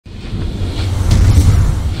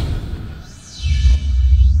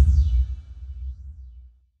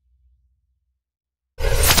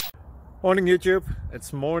Morning YouTube,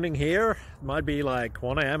 it's morning here. It might be like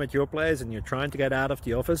 1 a.m. at your place and you're trying to get out of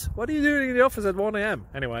the office. What are you doing in the office at 1 a.m?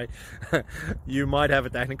 Anyway, you might have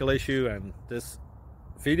a technical issue and this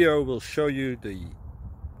video will show you the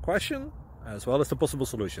question as well as the possible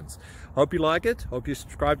solutions. Hope you like it, hope you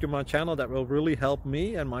subscribe to my channel. That will really help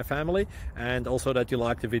me and my family, and also that you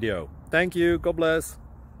like the video. Thank you, God bless.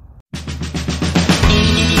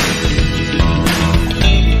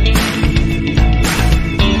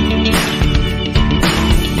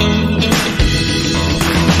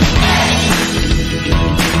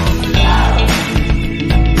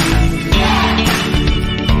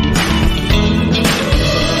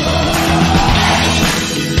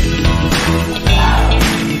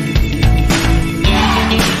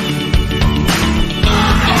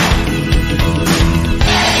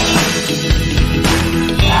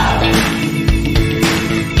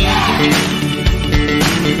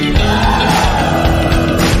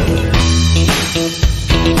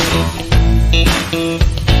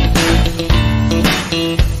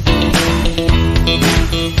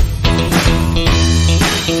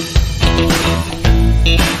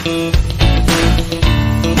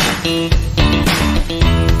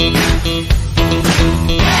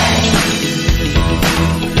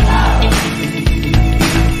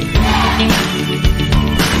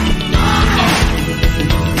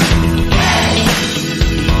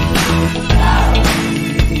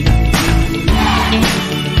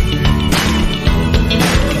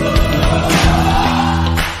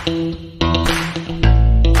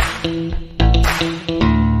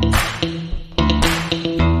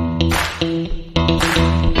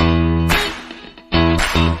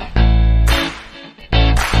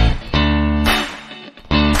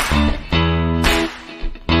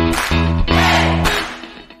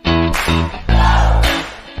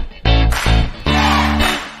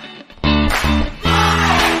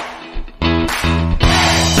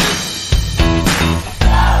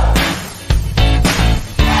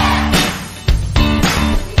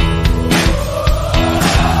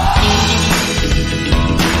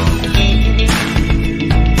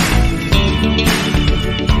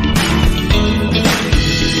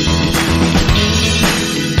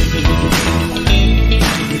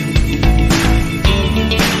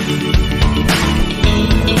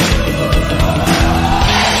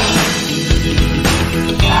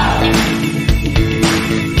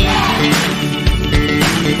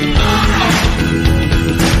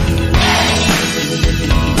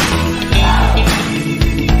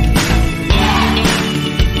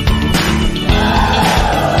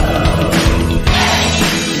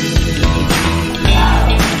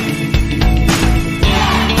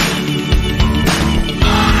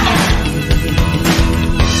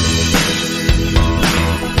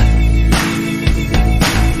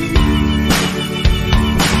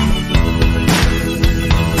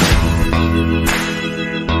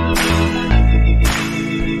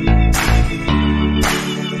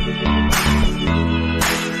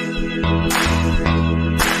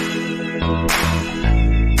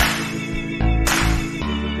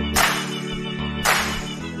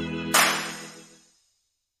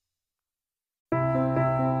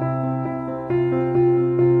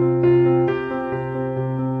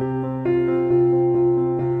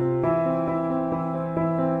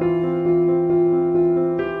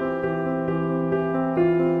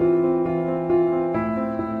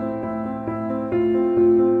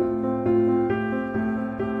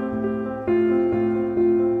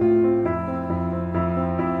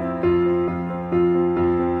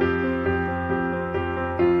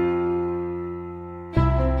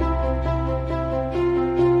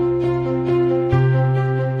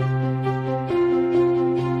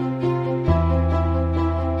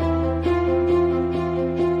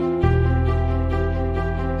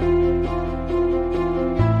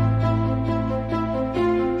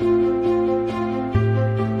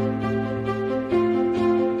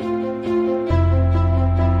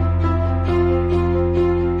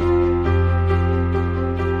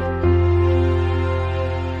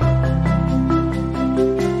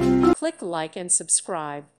 Click like and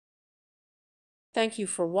subscribe. Thank you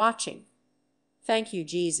for watching. Thank you,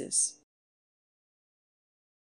 Jesus.